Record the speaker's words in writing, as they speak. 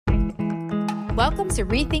Welcome to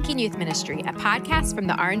Rethinking Youth Ministry, a podcast from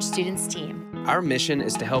the Orange Students team. Our mission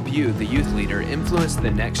is to help you, the youth leader, influence the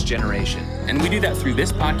next generation. And we do that through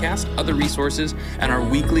this podcast, other resources, and our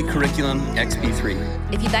weekly curriculum,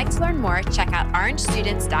 XP3. If you'd like to learn more, check out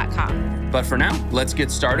orangestudents.com. But for now, let's get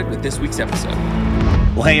started with this week's episode.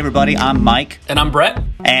 Well, hey, everybody, I'm Mike. And I'm Brett.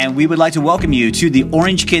 And we would like to welcome you to the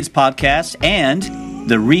Orange Kids podcast and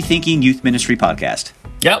the Rethinking Youth Ministry podcast.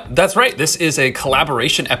 Yep, that's right. This is a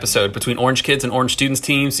collaboration episode between Orange Kids and Orange Students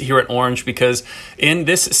teams here at Orange because in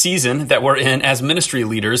this season that we're in as ministry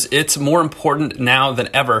leaders, it's more important now than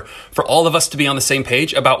ever for all of us to be on the same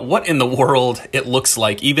page about what in the world it looks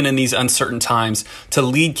like, even in these uncertain times, to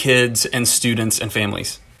lead kids and students and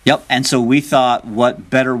families. Yep, and so we thought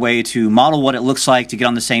what better way to model what it looks like to get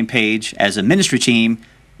on the same page as a ministry team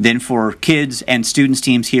than for kids and students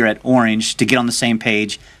teams here at Orange to get on the same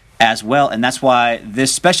page as well. And that's why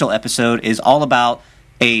this special episode is all about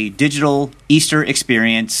a digital Easter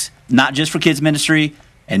experience, not just for kids ministry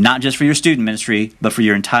and not just for your student ministry, but for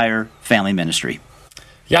your entire family ministry.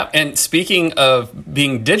 Yeah, and speaking of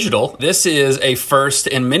being digital, this is a first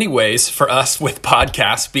in many ways for us with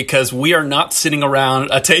podcasts because we are not sitting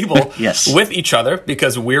around a table Yes. with each other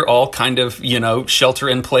because we're all kind of, shelter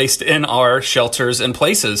in place in our shelters and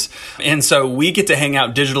places. And so we get to hang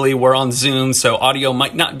out digitally. We're on Zoom, so audio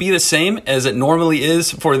might not be the same as it normally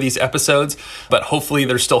is for these episodes, but hopefully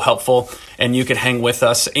they're still helpful and you can hang with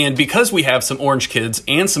us. And because we have some Orange Kids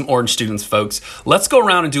and some Orange Students folks, let's go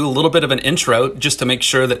around and do a little bit of an intro just to make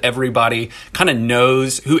sure that everybody kind of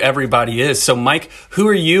knows who everybody is. So Mike, who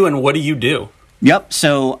are you and what do you do? Yep,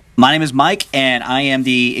 so my name is Mike and I am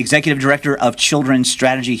the Executive Director of Children's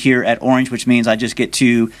Strategy here at Orange, which means I just get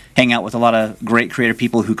to hang out with a lot of great creative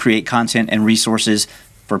people who create content and resources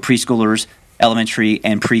for preschoolers, elementary,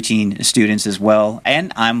 and preteen students as well.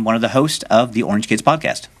 And I'm one of the hosts of the Orange Kids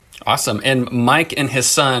podcast. Awesome. And Mike and his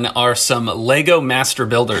son are some Lego master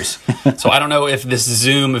builders. So I don't know if this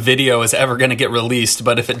Zoom video is ever going to get released,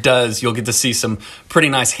 but if it does, you'll get to see some pretty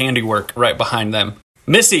nice handiwork right behind them.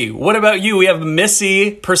 Missy, what about you? We have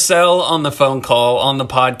Missy Purcell on the phone call, on the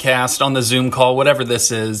podcast, on the Zoom call, whatever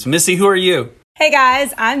this is. Missy, who are you? Hey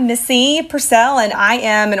guys, I'm Missy Purcell and I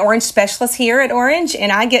am an Orange Specialist here at Orange,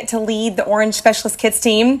 and I get to lead the Orange Specialist Kids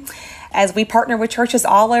team as we partner with churches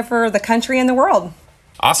all over the country and the world.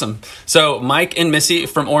 Awesome. So Mike and Missy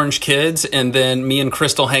from Orange Kids, and then me and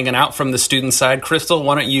Crystal hanging out from the student side. Crystal,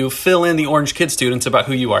 why don't you fill in the Orange Kids students about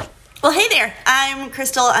who you are? Well, hey there. I'm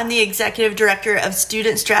Crystal. I'm the Executive Director of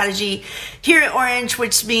Student Strategy here at Orange,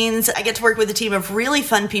 which means I get to work with a team of really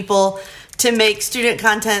fun people to make student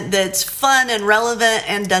content that's fun and relevant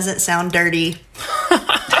and doesn't sound dirty.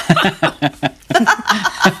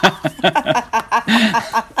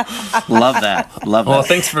 Love that. Well,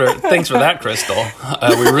 thanks for that, Crystal.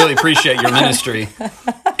 We really appreciate your ministry.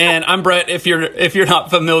 And I'm Brett. If you're not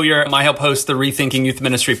familiar, I help host the Rethinking Youth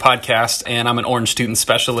Ministry podcast, and I'm an Orange Student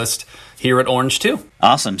Specialist here at Orange too.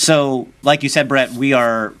 Awesome. So, like you said, Brett, we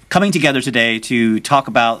are coming together today to talk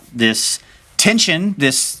about this tension,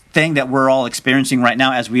 this thing that we're all experiencing right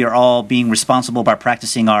now as we are all being responsible by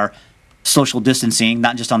practicing our social distancing,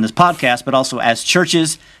 not just on this podcast, but also as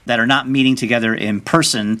churches that are not meeting together in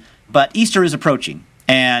person. But Easter is approaching.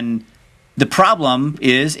 And the problem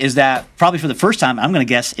is that probably for the first time, I'm going to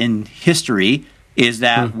guess in history, is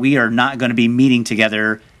that we are not going to be meeting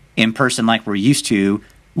together in person like we're used to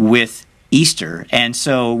with Easter. And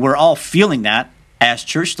so we're all feeling that as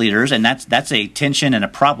church leaders, and that's a tension and a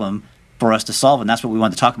problem for us to solve. And that's what we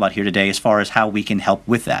want to talk about here today as far as how we can help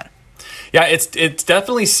with that. Yeah, it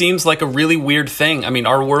definitely seems like a really weird thing. I mean,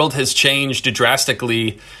 our world has changed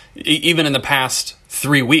drastically, even in the past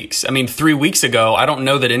 3 weeks. I mean, 3 weeks ago, I don't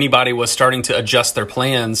know that anybody was starting to adjust their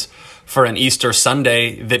plans for an Easter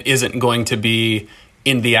Sunday that isn't going to be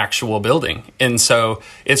in the actual building. And so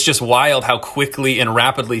it's just wild how quickly and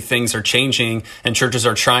rapidly things are changing, and churches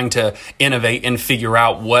are trying to innovate and figure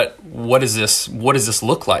out what does this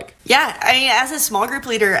look like? Yeah, I mean, as a small group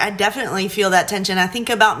leader, I definitely feel that tension. I think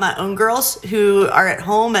about my own girls who are at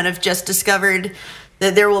home and have just discovered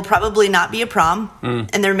that there will probably not be a prom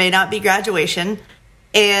and there may not be graduation.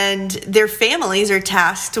 And their families are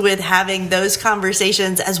tasked with having those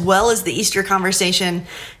conversations as well as the Easter conversation.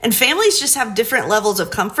 And families just have different levels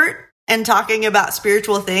of comfort in talking about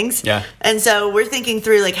spiritual things. Yeah. And so we're thinking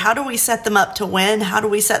through, like, how do we set them up to win? How do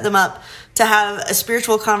we set them up to have a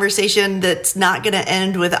spiritual conversation that's not going to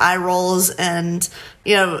end with eye rolls and,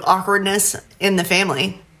 awkwardness in the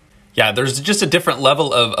family? Yeah, there's just a different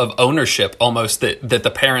level of ownership almost that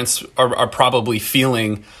the parents are probably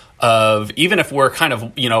feeling of, even if we're kind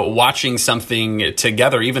of, watching something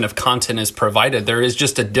together, even if content is provided, there is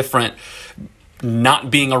just a different not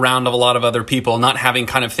being around a lot of other people, not having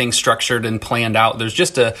kind of things structured and planned out. There's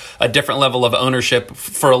just a different level of ownership.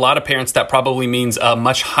 For a lot of parents, that probably means a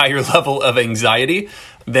much higher level of anxiety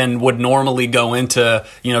than would normally go into,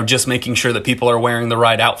 just making sure that people are wearing the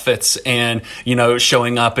right outfits and,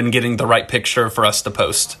 showing up and getting the right picture for us to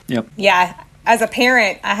post. Yep. Yeah. As a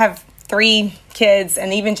parent, I have 3 kids,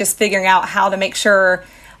 and even just figuring out how to make sure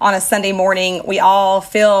on a Sunday morning we all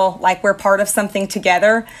feel like we're part of something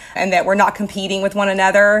together and that we're not competing with one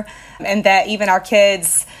another, and that even our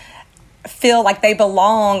kids feel like they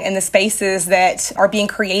belong in the spaces that are being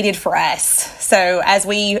created for us. So as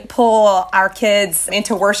we pull our kids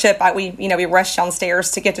into worship, we rush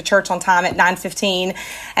downstairs to get to church on time at 9:15,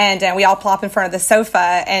 and we all plop in front of the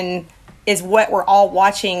sofa, and is what we're all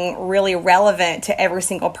watching really relevant to every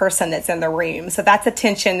single person that's in the room? So that's a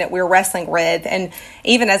tension that we're wrestling with. And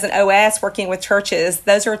even as an OS working with churches,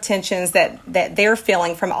 those are tensions that they're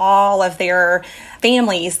feeling from all of their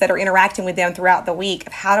families that are interacting with them throughout the week.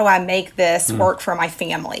 Of how do I make this work for my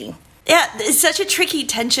family? Yeah, it's such a tricky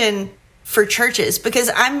tension for churches,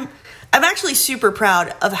 because I'm actually super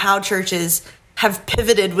proud of how churches have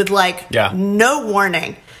pivoted with no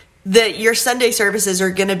warning that your Sunday services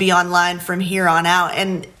are going to be online from here on out.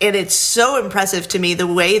 And it's so impressive to me the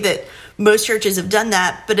way that most churches have done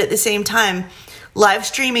that. But at the same time, live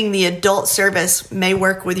streaming the adult service may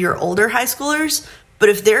work with your older high schoolers. But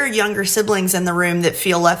if there are younger siblings in the room that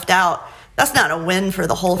feel left out, that's not a win for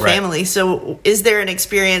the whole family. Right. So is there an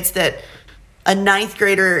experience that a 9th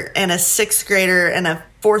grader and a 6th grader and a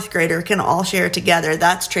 4th grader can all share together?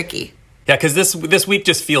 That's tricky. Yeah, because this week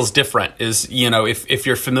just feels different. If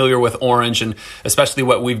you're familiar with Orange, and especially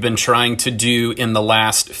what we've been trying to do in the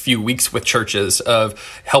last few weeks with churches,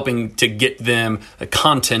 of helping to get them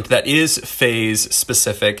content that is phase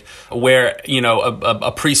specific, where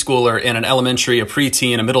a preschooler and an elementary, a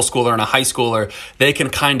preteen, a middle schooler and a high schooler, they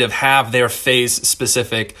can kind of have their phase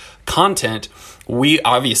specific content. We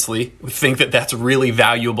obviously think that that's really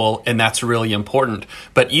valuable and that's really important.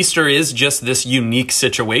 But Easter is just this unique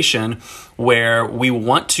situation where we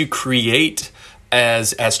want to create,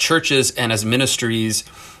 as churches and as ministries,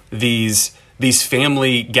 these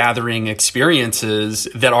family gathering experiences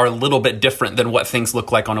that are a little bit different than what things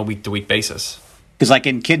look like on a week-to-week basis. Because like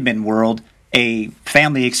in Kidmin world, a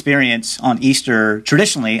family experience on Easter,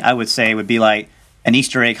 traditionally, I would say, would be like an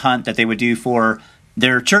Easter egg hunt that they would do for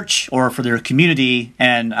their church or for their community.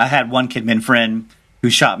 And I had one Kidmin friend who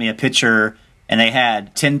shot me a picture, and they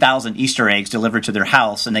had 10,000 Easter eggs delivered to their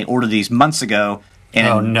house, and they ordered these months ago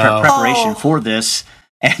in preparation for this.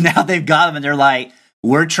 And now they've got them, and they're like,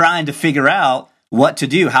 we're trying to figure out what to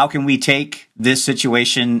do. How can we take this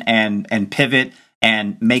situation and pivot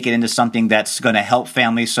and make it into something that's going to help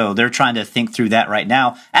families? So they're trying to think through that right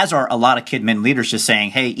now, as are a lot of Kidmin leaders, just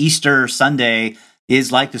saying, hey, Easter Sunday is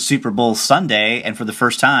like the Super Bowl Sunday, and for the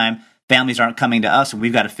first time, families aren't coming to us, and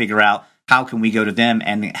we've got to figure out how can we go to them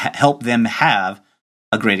and help them have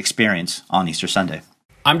a great experience on Easter Sunday.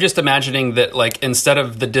 I'm just imagining that, instead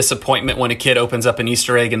of the disappointment when a kid opens up an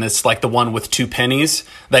Easter egg and it's like the one with 2 pennies,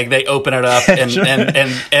 they open it up and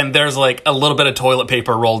and there's like a little bit of toilet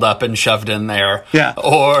paper rolled up and shoved in there. Yeah.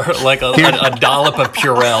 Or like a dollop of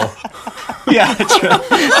Purell. Yeah, true.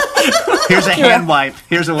 Here's a hand wipe.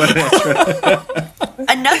 Here's a what it is.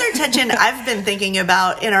 Another tension I've been thinking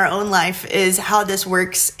about in our own life is how this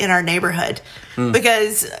works in our neighborhood.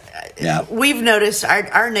 Because we've noticed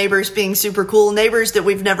our neighbors being super cool. Neighbors that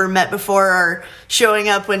we've never met before are showing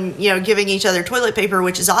up when, giving each other toilet paper,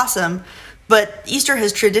 which is awesome. But Easter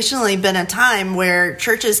has traditionally been a time where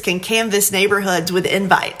churches can canvass neighborhoods with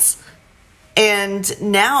invites. And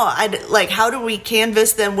now, how do we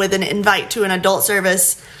canvass them with an invite to an adult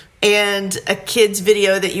service and a kid's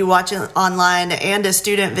video that you watch online and a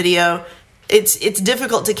student video? It's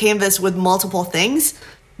difficult to canvass with multiple things,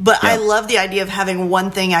 but I love the idea of having one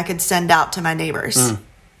thing I could send out to my neighbors.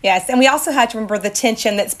 Yes, and we also have to remember the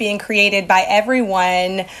tension that's being created by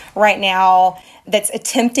everyone right now that's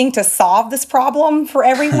attempting to solve this problem for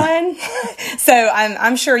everyone. So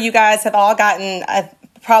I'm sure you guys have all gotten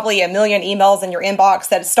probably a million emails in your inbox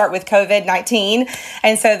that start with COVID-19.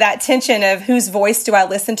 And so that tension of whose voice do I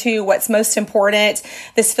listen to, what's most important,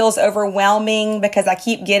 this feels overwhelming because I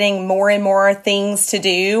keep getting more and more things to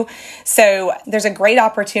do. So there's a great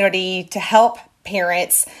opportunity to help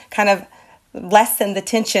parents kind of lessen the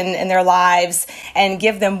tension in their lives and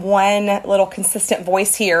give them one little consistent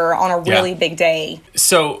voice here on a really big day.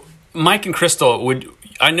 So Mike and Crystal,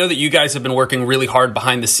 I know that you guys have been working really hard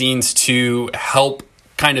behind the scenes to help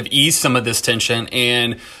kind of ease some of this tension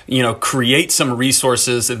and, create some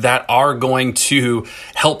resources that are going to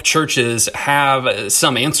help churches have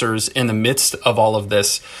some answers in the midst of all of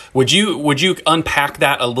this. Would you unpack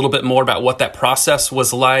that a little bit more about what that process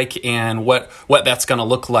was like and what that's going to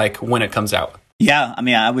look like when it comes out? Yeah,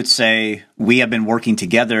 I would say we have been working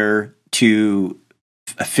together to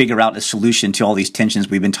figure out a solution to all these tensions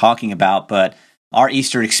we've been talking about. But our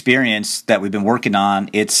Easter experience that we've been working on,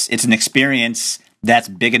 it's an experience that's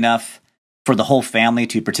big enough for the whole family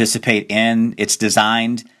to participate in. It's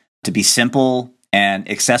designed to be simple and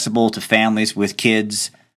accessible to families with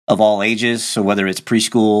kids of all ages. So whether it's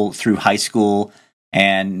preschool through high school,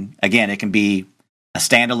 and again, it can be a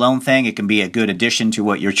standalone thing. It can be a good addition to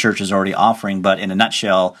what your church is already offering. But in a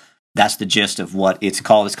nutshell, that's the gist of what it's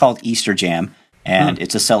called. It's called Easter Jam. And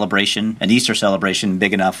it's a celebration, an Easter celebration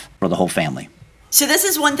big enough for the whole family. So this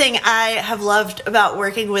is one thing I have loved about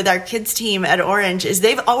working with our kids team at Orange is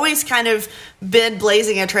they've always kind of been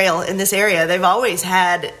blazing a trail in this area. They've always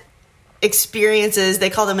had experiences, they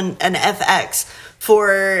call them an FX,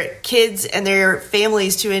 for kids and their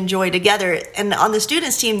families to enjoy together. And on the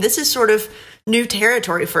students team, this is sort of new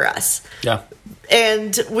territory for us. Yeah.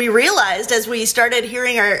 And we realized as we started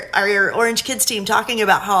hearing our Orange Kids team talking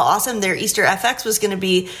about how awesome their Easter FX was going to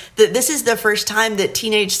be, that this is the first time that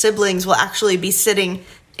teenage siblings will actually be sitting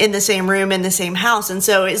in the same room, in the same house. And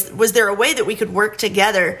so was there a way that we could work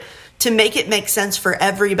together to make it make sense for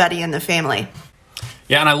everybody in the family?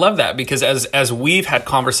 Yeah, and I love that because as we've had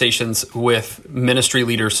conversations with ministry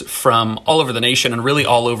leaders from all over the nation and really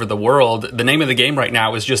all over the world, the name of the game right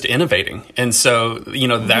now is just innovating. And so,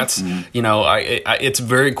 that's, it's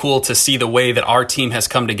very cool to see the way that our team has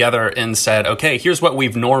come together and said, okay, here's what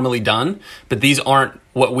we've normally done, but these aren't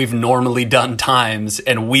what we've normally done times,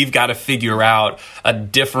 and we've got to figure out a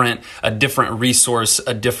different resource,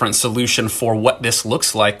 a different solution for what this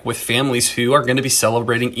looks like with families who are going to be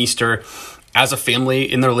celebrating Easter as a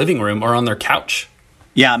family in their living room or on their couch.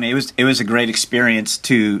 Yeah, it was a great experience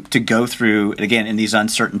to go through, again, in these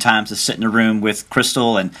uncertain times, to sit in a room with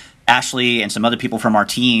Crystal and Ashley and some other people from our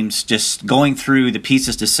teams, just going through the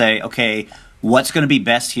pieces to say, okay, what's going to be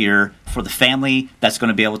best here for the family that's going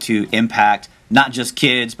to be able to impact not just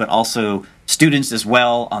kids, but also students as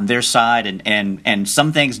well on their side. And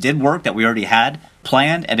some things did work that we already had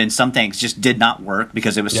planned, and then some things just did not work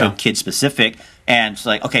because it was so kid specific. And it's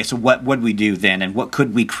like, okay, so what would we do then? And what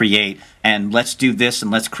could we create? And let's do this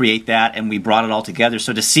and let's create that. And we brought it all together.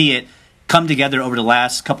 So to see it come together over the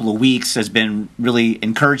last couple of weeks has been really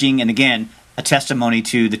encouraging. And again, a testimony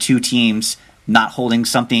to the two teams not holding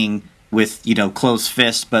something with, closed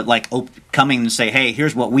fists, but like coming and say, hey,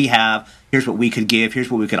 here's what we have. Here's what we could give.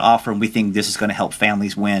 Here's what we could offer. And we think this is going to help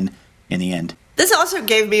families win in the end. This also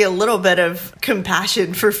gave me a little bit of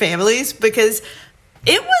compassion for families because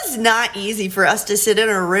it was not easy for us to sit in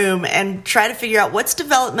a room and try to figure out what's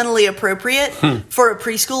developmentally appropriate for a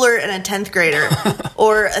preschooler and a 10th grader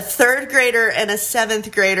or a 3rd grader and a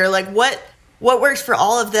 7th grader. Like what works for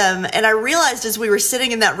all of them. And I realized as we were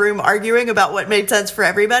sitting in that room arguing about what made sense for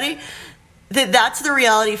everybody, that's the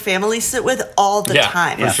reality families sit with all the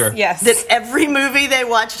time. For sure. Yes. That every movie they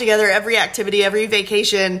watch together, every activity, every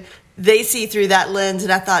vacation, they see through that lens.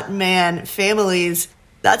 And I thought, man, families,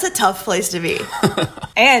 that's a tough place to be.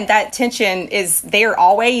 And that tension is there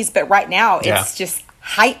always, but right now it's just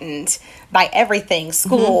heightened by everything,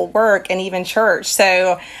 school, work, and even church.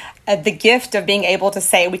 So the gift of being able to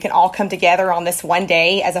say we can all come together on this one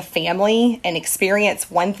day as a family and experience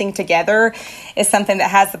one thing together is something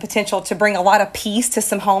that has the potential to bring a lot of peace to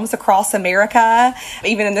some homes across America,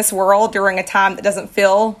 even in this world during a time that doesn't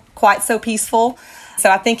feel quite so peaceful. So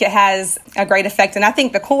I think it has a great effect. And I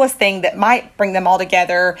think the coolest thing that might bring them all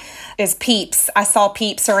together is Peeps. I saw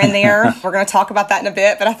Peeps are in there. We're going to talk about that in a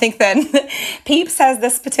bit. But I think that Peeps has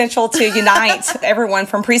this potential to unite everyone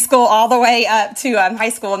from preschool all the way up to high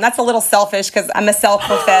school. And that's a little selfish because I'm a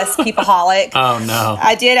self-professed Peepaholic. Oh, no.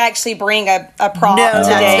 I did actually bring a prop No,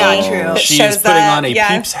 today. that's not true. She is putting on a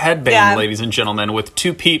Peeps headband, ladies and gentlemen, with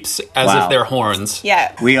 2 Peeps as if they're horns.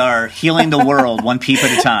 Yeah. We are healing the world one peep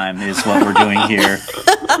at a time is what we're doing here.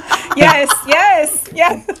 Yes.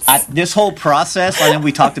 This whole process, I know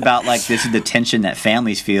we talked about like this is the tension that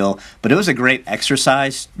families feel, but it was a great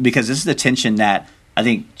exercise because this is the tension that I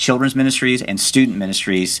think children's ministries and student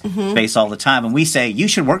ministries face all the time. And we say, you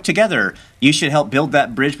should work together. You should help build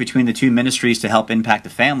that bridge between the two ministries to help impact the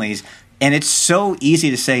families. And it's so easy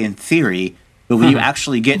to say in theory, but when you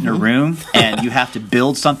actually get in a room and you have to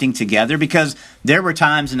build something together, because there were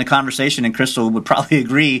times in the conversation, and Crystal would probably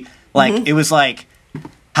agree, like it was like,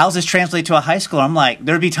 how's this translate to a high schooler? I'm like,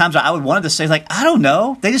 there'd be times I would wanted to say, like, I don't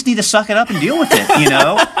know. They just need to suck it up and deal with it, you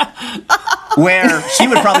know? Where she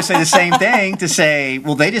would probably say the same thing to say,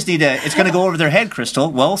 well, they just need to, it's going to go over their head, Crystal.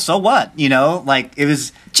 Well, so what? You know, like it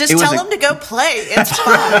was. Just tell them to go play. It's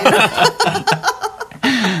fine.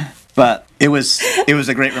 But it was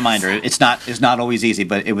a great reminder. It's not always easy,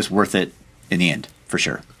 but it was worth it in the end, for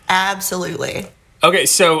sure. Absolutely. Okay,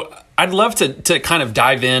 so I'd love to kind of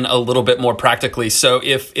dive in a little bit more practically. So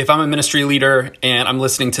if I'm a ministry leader and I'm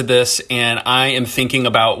listening to this and I am thinking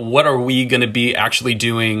about what are we going to be actually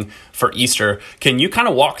doing for Easter, can you kind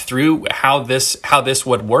of walk through how this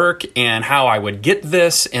would work and how I would get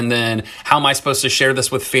this, and then how am I supposed to share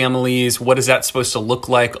this with families? What is that supposed to look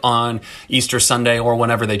like on Easter Sunday or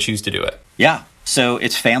whenever they choose to do it? Yeah, so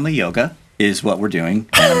it's family yoga is what we're doing.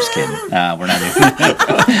 And I'm just kidding. We're not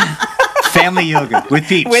doing family yoga with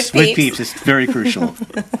peeps. With peeps. It's very crucial.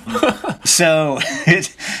 So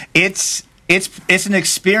it's an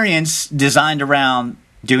experience designed around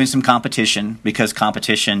doing some competition, because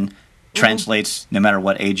competition translates no matter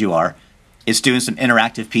what age you are. It's doing some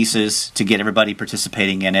interactive pieces to get everybody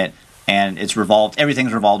participating in it, and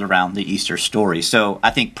everything's revolved around the Easter story. So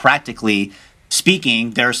I think practically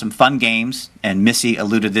speaking, there are some fun games, and Missy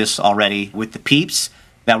alluded this already with the peeps,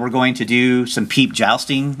 that we're going to do some peep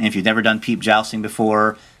jousting. And if you've never done peep jousting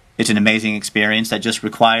before, it's an amazing experience that just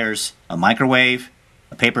requires a microwave,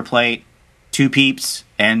 a paper plate, 2 peeps,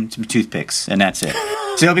 and some toothpicks, and that's it.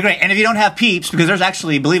 So it'll be great. And if you don't have peeps, because there's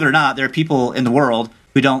actually, believe it or not, there are people in the world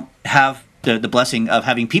who don't have the blessing of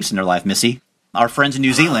having peeps in their life, Missy. Our friends in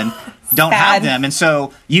New Zealand don't have them, and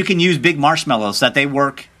so you can use big marshmallows that they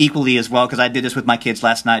work equally as well, because I did this with my kids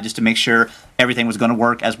last night just to make sure everything was going to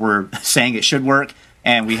work as we're saying it should work.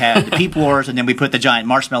 And we had the Peep Wars, and then we put the giant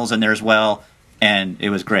marshmallows in there as well, and it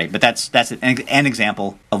was great. But that's an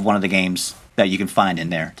example of one of the games that you can find in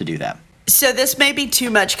there to do that. So this may be too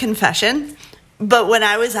much confession, but when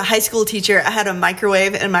I was a high school teacher, I had a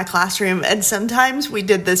microwave in my classroom, and sometimes we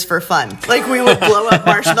did this for fun. Like, we would blow up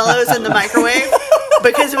marshmallows in the microwave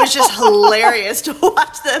because it was just hilarious to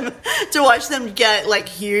watch them get like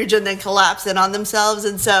huge and then collapse in on themselves.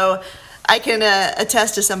 And so I can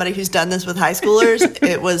attest to somebody who's done this with high schoolers.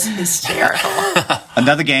 It was hysterical.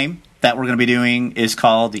 Another game that we're going to be doing is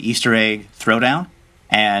called the Easter Egg Throwdown.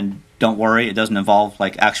 And don't worry, it doesn't involve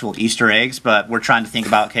like actual Easter eggs, but we're trying to think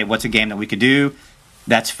about, okay, what's a game that we could do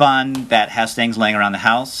that's fun, that has things laying around the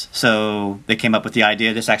house. So they came up with the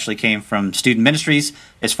idea. This actually came from student ministries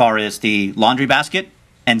as far as the laundry basket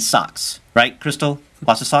and socks. Right, Crystal?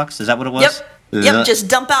 Lots of socks? Is that what it was? Yep, just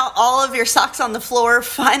dump out all of your socks on the floor,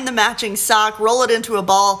 find the matching sock, roll it into a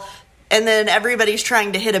ball, and then everybody's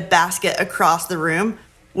trying to hit a basket across the room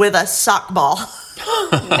with a sock ball.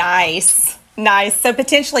 Nice. So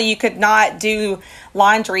potentially you could not do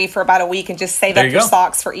laundry for about a week and just save up your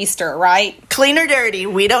socks for Easter, right? Clean or dirty,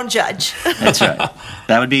 we don't judge. That's right.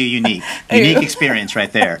 That would be a unique experience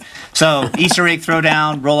right there. So Easter egg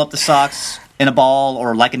throwdown, roll up the socks in a ball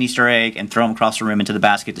or like an Easter egg and throw them across the room into the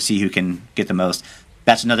basket to see who can get the most.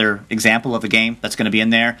 That's another example of a game that's going to be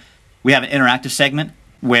in there. We have an interactive segment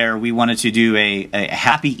where we wanted to do a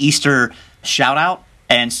Happy Easter shout out.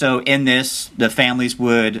 And so in this, the families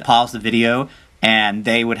would pause the video and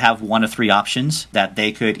they would have 1 of 3 options that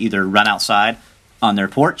they could either run outside on their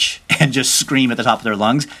porch and just scream at the top of their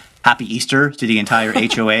lungs, Happy Easter to the entire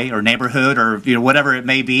HOA or neighborhood or whatever it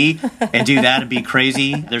may be, and do that and be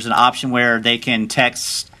crazy. There's an option where they can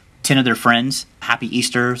text 10 of their friends Happy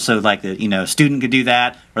Easter, so like the student could do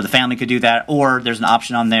that or the family could do that, or there's an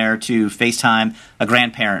option on there to FaceTime a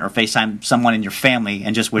grandparent or FaceTime someone in your family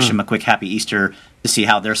and just wish them a quick Happy Easter to see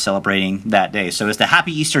how they're celebrating that day. So it's the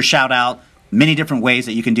Happy Easter shout out, many different ways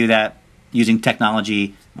that you can do that using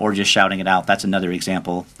technology or just shouting it out. That's another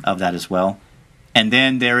example of that as well. And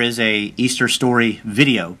then there is a Easter story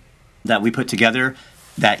video that we put together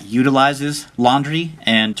that utilizes laundry,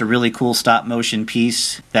 and it's a really cool stop motion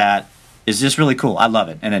piece that is just really cool. I love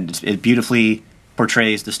it. And it beautifully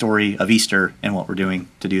portrays the story of Easter and what we're doing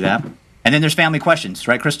to do that. And then there's family questions,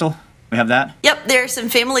 right, Crystal? We have that? Yep, there are some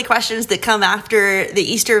family questions that come after the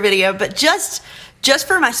Easter video, but just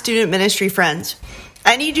for my student ministry friends,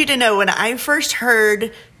 I need you to know when I first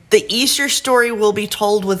heard the Easter story will be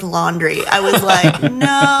told with laundry, I was like,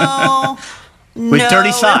 no. With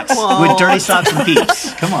dirty socks. With dirty socks and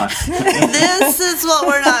peeps. Come on. This is what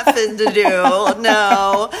we're not fit to do.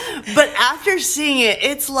 No. But after seeing it,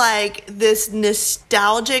 it's like this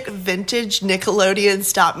nostalgic vintage Nickelodeon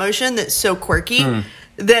stop motion that's so quirky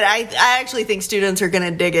that I actually think students are going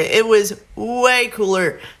to dig it. It was way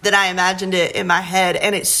cooler than I imagined it in my head.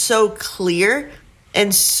 And it's so clear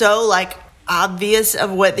and so like obvious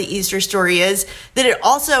of what the Easter story is, that it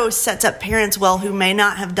also sets up parents well who may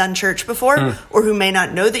not have done church before or who may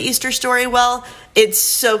not know the Easter story well. It's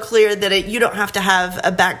so clear that you don't have to have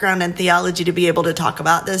a background in theology to be able to talk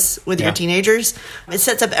about this with your teenagers. It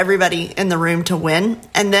sets up everybody in the room to win.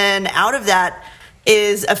 And then out of that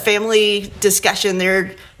is a family discussion.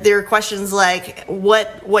 There are questions like,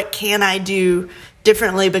 what can I do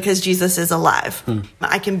differently because Jesus is alive?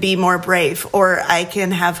 I can be more brave, or I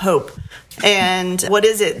can have hope. And what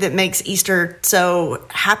is it that makes Easter so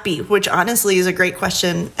happy? Which honestly is a great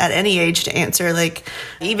question at any age to answer. Like,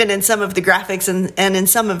 even in some of the graphics and in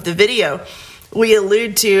some of the video, we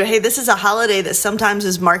allude to, hey, this is a holiday that sometimes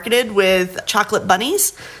is marketed with chocolate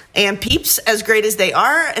bunnies and Peeps, as great as they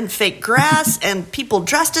are, and fake grass and people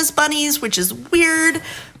dressed as bunnies, which is weird,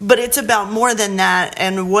 but it's about more than that.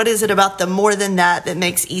 And what is it about the more than that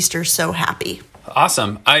makes Easter so happy?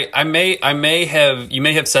 Awesome. You may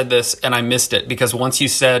have said this and I missed it, because once you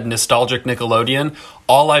said nostalgic Nickelodeon,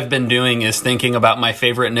 all I've been doing is thinking about my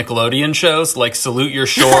favorite Nickelodeon shows, like Salute Your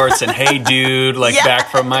Shorts and Hey Dude,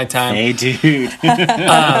 back from my time. Hey Dude.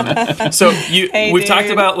 We've talked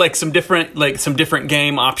about some different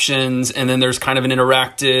game options, and then there's kind of an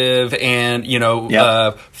interactive and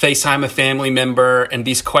FaceTime a family member and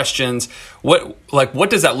these questions. What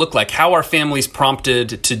does that look like? How are families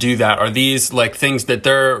prompted to do that? Are these things that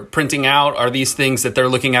they're printing out? Are these things that they're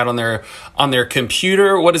looking at on their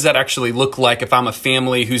computer? What does that actually look like if I'm a family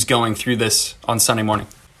who's going through this on Sunday morning?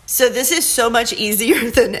 So this is so much easier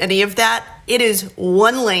than any of that. It is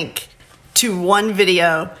one link to one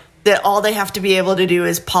video that all they have to be able to do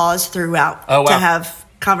is pause throughout to have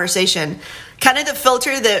conversation. Kind of the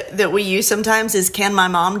filter that we use sometimes is, can my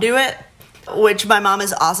mom do it? Which my mom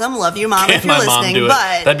is awesome. Love you, Mom, if you're listening.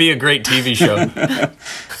 But that'd be a great TV show.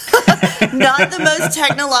 Not the most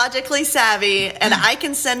technologically savvy. And I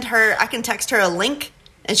can text her a link,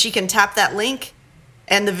 and she can tap that link,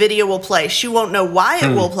 and the video will play. She won't know why it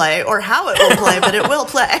will play or how it will play, but it will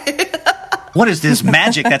play. What is this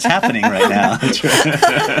magic that's happening right now?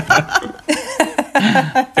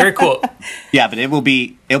 Very cool. Yeah, but it'll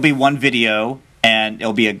be one video, and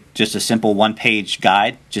it'll be just a simple one-page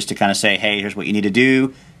guide, just to kind of say, hey, here's what you need to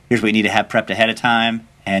do, here's what you need to have prepped ahead of time,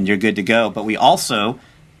 and you're good to go. But we also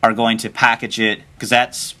are going to package it, because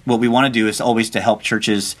that's what we want to do, is always to help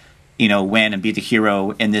churches win and be the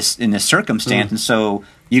hero in this circumstance. And so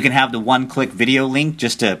you can have the one-click video link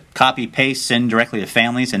just to copy, paste, send directly to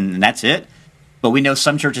families, and that's it. But we know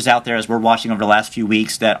some churches out there, as we're watching over the last few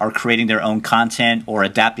weeks, that are creating their own content or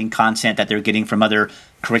adapting content that they're getting from other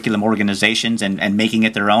curriculum organizations and making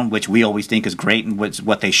it their own, which we always think is great and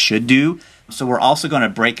what they should do. So we're also going to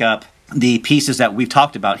break up the pieces that we've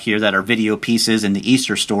talked about here that are video pieces in the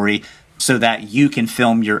Easter story, so that you can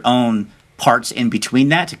film your own parts in between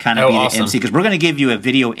that to kind of be the MC. Because we're going to give you a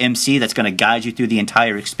video MC that's going to guide you through the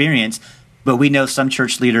entire experience. But we know some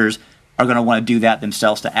church leaders are going to want to do that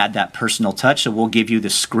themselves to add that personal touch. So we'll give you the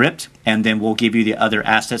script, and then we'll give you the other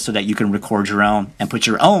assets so that you can record your own and put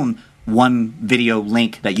your own one video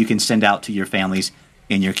link that you can send out to your families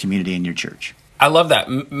in your community, in your church. I love that.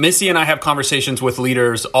 Missy and I have conversations with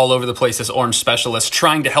leaders all over the place as Orange specialists,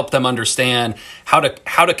 trying to help them understand how to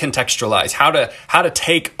contextualize, how to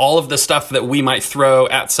take all of the stuff that we might throw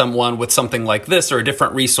at someone with something like this or a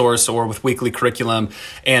different resource or with weekly curriculum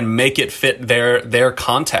and make it fit their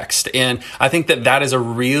context. And I think that is a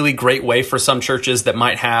really great way for some churches that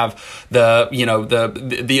might have the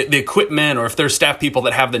equipment, or if there's staff people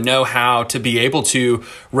that have the know-how to be able to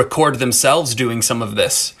record themselves doing some of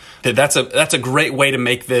this. That's a great way to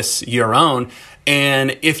make this your own.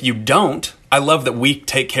 And if you don't, I love that we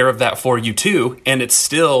take care of that for you too. And it's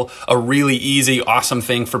still a really easy, awesome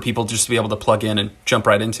thing for people just to be able to plug in and jump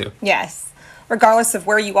right into. Yes. Regardless of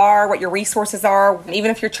where you are, what your resources are,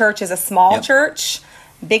 even if your church is a small church,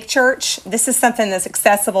 big church, this is something that's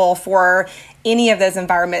accessible for any of those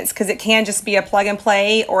environments, because it can just be a plug and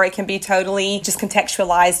play, or it can be totally just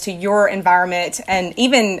contextualized to your environment, and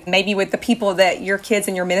even maybe with the people that your kids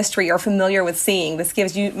in your ministry are familiar with seeing. This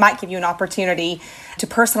might give you an opportunity to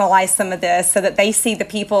personalize some of this so that they see the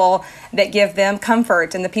people that give them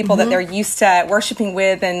comfort and the people that they're used to worshiping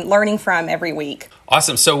with and learning from every week.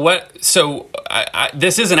 Awesome. So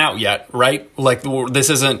this isn't out yet, right?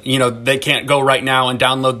 This isn't, they can't go right now and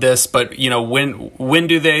download this, but when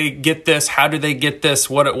do they get this? How do they get this?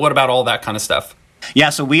 What about all that kind of stuff?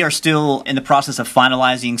 Yeah, so we are still in the process of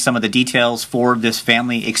finalizing some of the details for this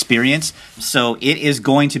family experience. So it is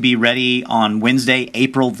going to be ready on Wednesday,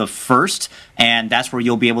 April the 1st, and that's where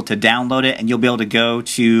you'll be able to download it, and you'll be able to go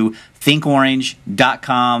to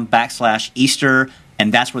thinkorange.com/Easter,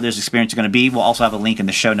 And that's where this experience is going to be. We'll also have a link in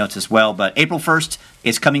the show notes as well. But April 1st,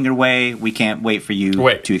 it's coming your way. We can't wait for you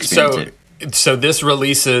to experience it. So this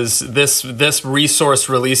resource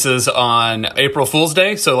releases on April Fool's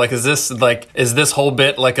Day. So like, is this whole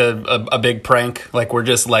bit like a big prank? Like we're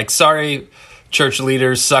just like, sorry, church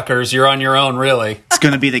leaders, suckers, you're on your own, really. It's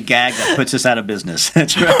going to be the gag that puts us out of business.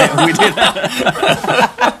 That's right. We did that.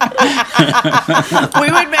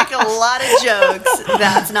 We would make a lot of jokes.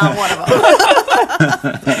 That's not one of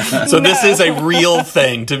them. So this is a real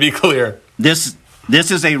thing, to be clear. This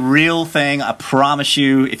is a real thing. I promise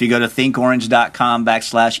you, if you go to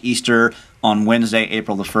thinkorange.com/Easter on Wednesday,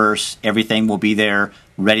 April the 1st, everything will be there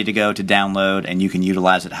ready to go to download, and you can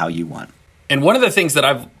utilize it how you want. And one of the things that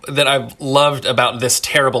I've loved about this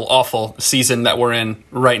terrible, awful season that we're in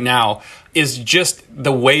right now is just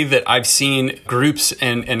the way that I've seen groups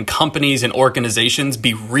and companies and organizations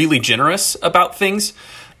be really generous about things.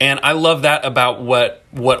 And I love that about what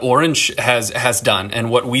Orange has done and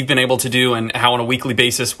what we've been able to do, and how on a weekly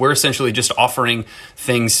basis we're essentially just offering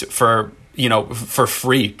things for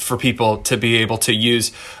free for people to be able to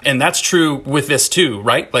use. And that's true with this too,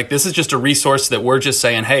 right? Like this is just a resource that we're just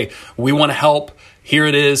saying, hey, we want to help. Here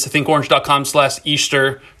it is,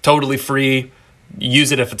 thinkorange.com/Easter, totally free.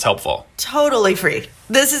 Use it if it's helpful. Totally free.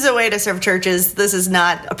 This is a way to serve churches. This is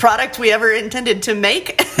not a product we ever intended to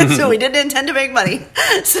make, so we didn't intend to make money.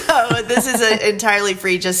 So this is entirely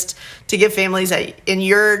free, just to give families in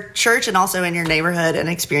your church and also in your neighborhood an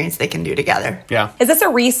experience they can do together. Yeah. Is this a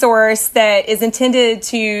resource that is intended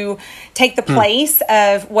to take the place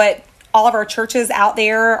of what all of our churches out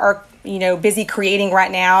there are busy creating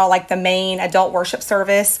right now, like the main adult worship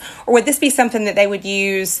service? Or would this be something that they would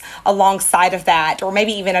use alongside of that, or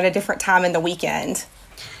maybe even at a different time in the weekend?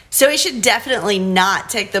 So it should definitely not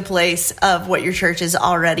take the place of what your church is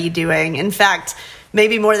already doing. In fact,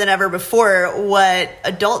 maybe more than ever before, what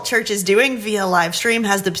adult church is doing via live stream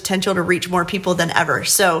has the potential to reach more people than ever.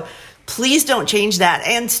 So please don't change that.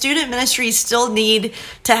 And student ministries still need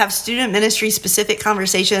to have student ministry specific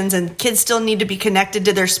conversations, and kids still need to be connected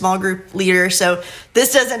to their small group leader. So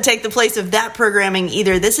this doesn't take the place of that programming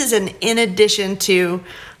either. This is an in addition to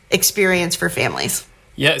experience for families.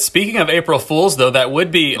 Yeah, speaking of April Fools, though, that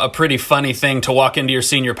would be a pretty funny thing to walk into your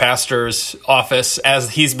senior pastor's office as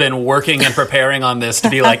he's been working and preparing on this to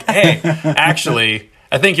be like, hey, actually,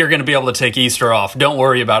 I think you're going to be able to take Easter off. Don't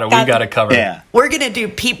worry about it. We've got it covered. Yeah. We're going to do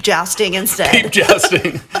peep jousting instead. Peep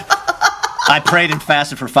jousting. I prayed and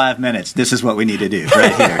fasted for 5 minutes. This is what we need to do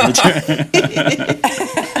right here.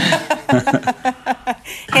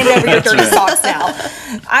 Hand over your dirty socks now.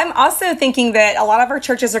 I'm also thinking that a lot of our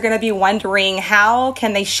churches are going to be wondering, how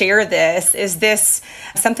can they share this? Is this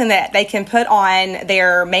something that they can put on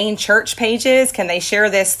their main church pages? Can they share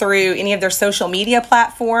this through any of their social media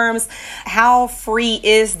platforms? How free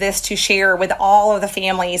is this to share with all of the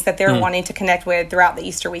families that they're wanting to connect with throughout the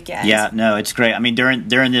Easter weekend? Yeah, no, it's great. I mean,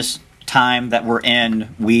 during this time that we're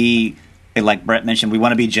in, like Brett mentioned, we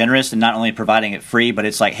want to be generous and not only providing it free, but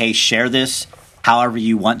it's like, hey, share this however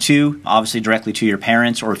you want to, obviously directly to your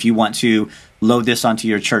parents, or if you want to load this onto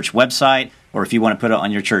your church website, or if you want to put it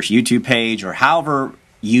on your church YouTube page, or however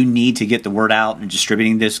you need to get the word out and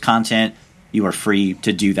distributing this content, you are free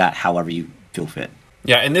to do that however you feel fit.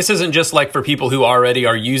 Yeah, and this isn't just like for people who already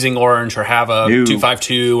are using Orange or have a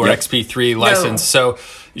 252 or XP3 license. So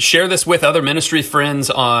share this with other ministry friends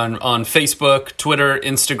on Facebook, Twitter,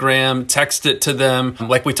 Instagram, text it to them.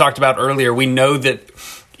 Like we talked about earlier, we know that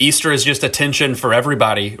Easter is just a tension for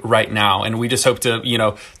everybody right now. And we just hope to,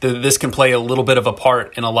 this can play a little bit of a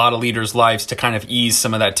part in a lot of leaders' lives to kind of ease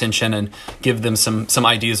some of that tension and give them some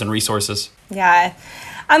ideas and resources. Yeah.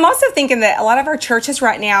 I'm also thinking that a lot of our churches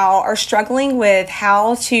right now are struggling with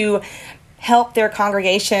how to help their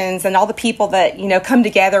congregations and all the people that, come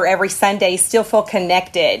together every Sunday still feel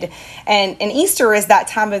connected. And Easter is that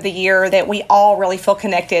time of the year that we all really feel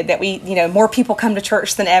connected, that we, more people come to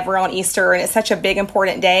church than ever on Easter, and it's such a big,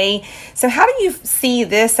 important day. So how do you see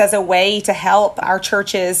this as a way to help our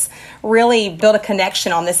churches really build a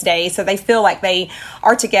connection on this day so they feel like they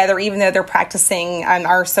are together even though they're practicing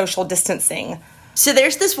our social distancing? So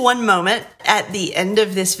there's this one moment at the end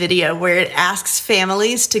of this video where it asks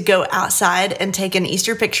families to go outside and take an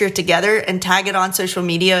Easter picture together and tag it on social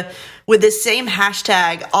media with the same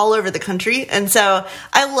hashtag all over the country. And so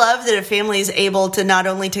I love that a family is able to not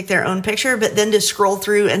only take their own picture, but then to scroll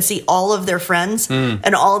through and see all of their friends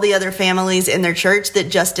and all the other families in their church that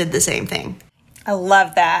just did the same thing. I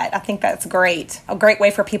love that. I think that's great. A great way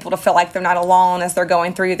for people to feel like they're not alone as they're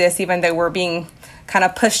going through this, even though we're being kind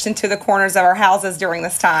of pushed into the corners of our houses during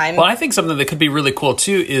this time. Well, I think something that could be really cool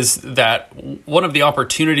too is that one of the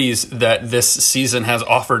opportunities that this season has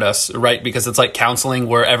offered us, right? Because it's like counseling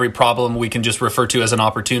where every problem we can just refer to as an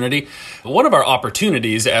opportunity. One of our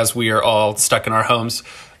opportunities as we are all stuck in our homes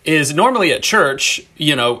is normally at church,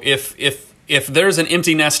 if there's an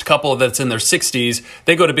empty nest couple that's in their 60s,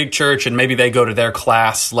 they go to big church and maybe they go to their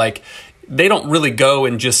class. Like, they don't really go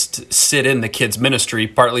and just sit in the kids' ministry,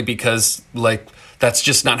 partly because, that's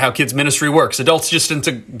just not how kids' ministry works. Adults just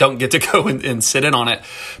don't get to go and sit in on it.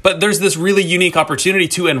 But there's this really unique opportunity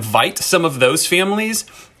to invite some of those families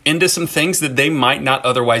into some things that they might not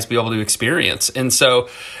otherwise be able to experience. And so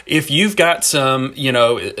if you've got some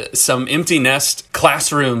empty nest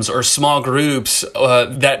classrooms or small groups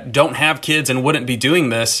that don't have kids and wouldn't be doing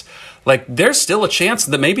this, there's still a chance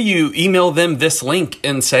that maybe you email them this link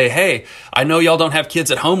and say, hey, I know y'all don't have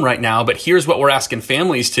kids at home right now, but here's what we're asking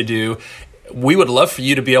families to do. We would love for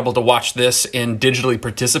you to be able to watch this and digitally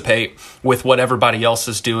participate with what everybody else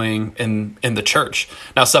is doing in the church.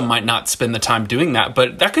 Now, some might not spend the time doing that,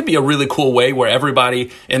 but that could be a really cool way where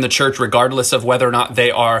everybody in the church, regardless of whether or not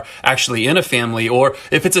they are actually in a family, or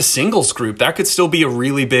if it's a singles group, that could still be a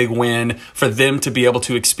really big win for them to be able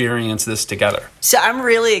to experience this together. So I'm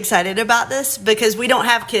really excited about this because we don't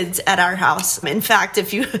have kids at our house. In fact,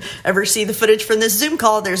 if you ever see the footage from this Zoom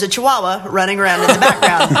call, there's a Chihuahua running around in the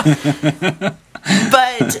background.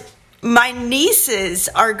 But my nieces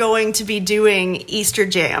are going to be doing Easter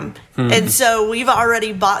Jam. And so we've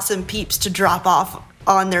already bought some Peeps to drop off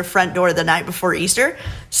on their front door the night before Easter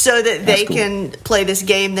so that they can play this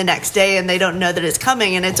game the next day and they don't know that it's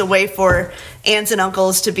coming. And it's a way for aunts and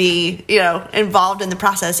uncles to be, involved in the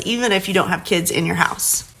process, even if you don't have kids in your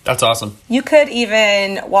house. That's awesome. You could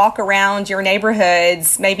even walk around your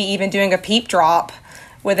neighborhoods, maybe even doing a peep drop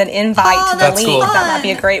with an invite to the link. Cool. That might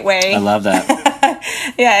be a great way. I love that.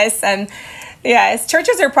 Yes,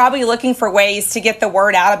 churches are probably looking for ways to get the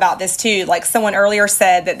word out about this too. Like someone earlier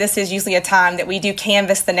said that this is usually a time that we do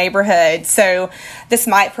canvass the neighborhood. So this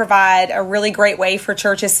might provide a really great way for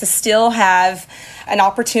churches to still have an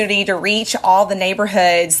opportunity to reach all the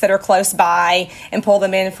neighborhoods that are close by and pull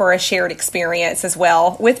them in for a shared experience as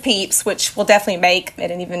well with Peeps, which will definitely make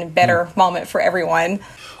it an even better moment for everyone.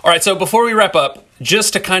 All right, so before we wrap up,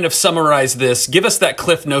 just to kind of summarize this, give us that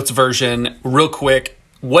Cliff Notes version real quick.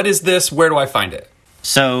 What is this? Where do I find it?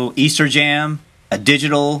 So Easter Jam, a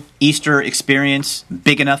digital Easter experience,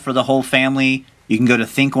 big enough for the whole family. You can go to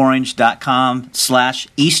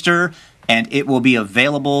thinkorange.com/Easter, and it will be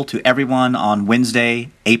available to everyone on Wednesday,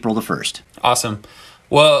 April the 1st. Awesome.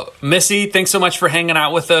 Well, Missy, thanks so much for hanging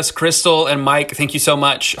out with us. Crystal and Mike, thank you so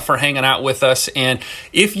much for hanging out with us. And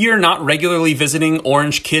if you're not regularly visiting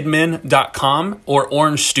orangekidmin.com or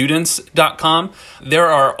orangestudents.com, there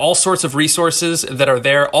are all sorts of resources that are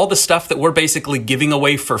there. All the stuff that we're basically giving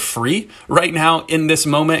away for free right now in this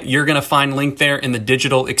moment, you're going to find linked there in the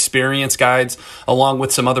digital experience guides, along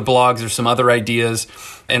with some other blogs or some other ideas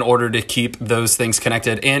in order to keep those things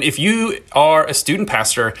connected. And if you are a student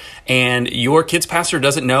pastor and your kids pastor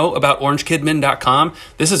doesn't know about orangekidmin.com,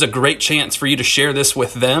 this is a great chance for you to share this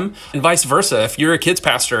with them, and vice versa. If you're a kids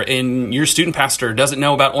pastor and your student pastor doesn't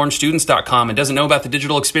know about orangestudents.com and doesn't know about the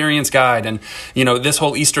digital experience guide and this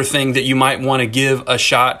whole Easter thing that you might want to give a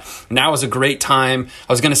shot, now is a great time.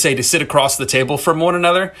 I was going to say to sit across the table from one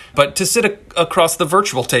another, but to sit across the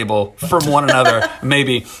virtual table from one another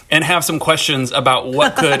maybe, and have some questions about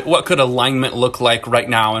what could alignment look like right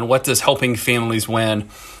now, and what does helping families win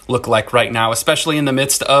look like right now, especially in the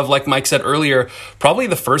midst of, like Mike said earlier, probably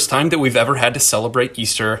the first time that we've ever had to celebrate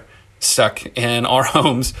Easter stuck in our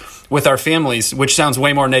homes with our families, which sounds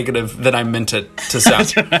way more negative than I meant it to sound.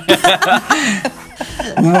 It's okay,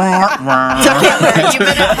 Larry. You've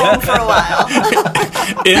been at home for a while.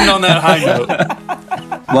 End on that high note.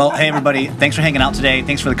 Well, hey, everybody, thanks for hanging out today.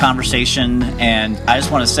 Thanks for the conversation. And I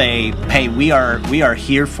just want to say, hey, we are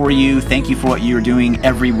here for you. Thank you for what you're doing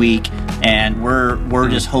every week. And we're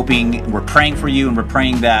just hoping, we're praying for you, and we're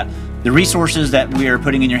praying that the resources that we are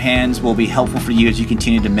putting in your hands will be helpful for you as you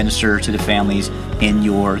continue to minister to the families in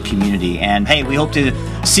your community. And hey, we hope to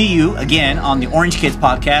see you again on the Orange Kids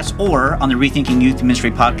podcast or on the Rethinking Youth Ministry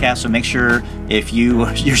podcast. So make sure if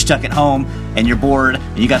you're stuck at home and you're bored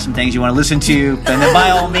and you got some things you want to listen to, then by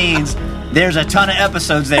all means, there's a ton of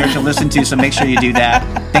episodes there to listen to, so make sure you do that.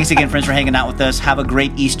 Thanks again, friends, for hanging out with us. Have a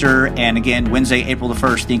great Easter. And again, Wednesday, April the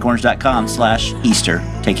 1st, thinkorange.com/Easter.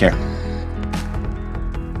 Take care.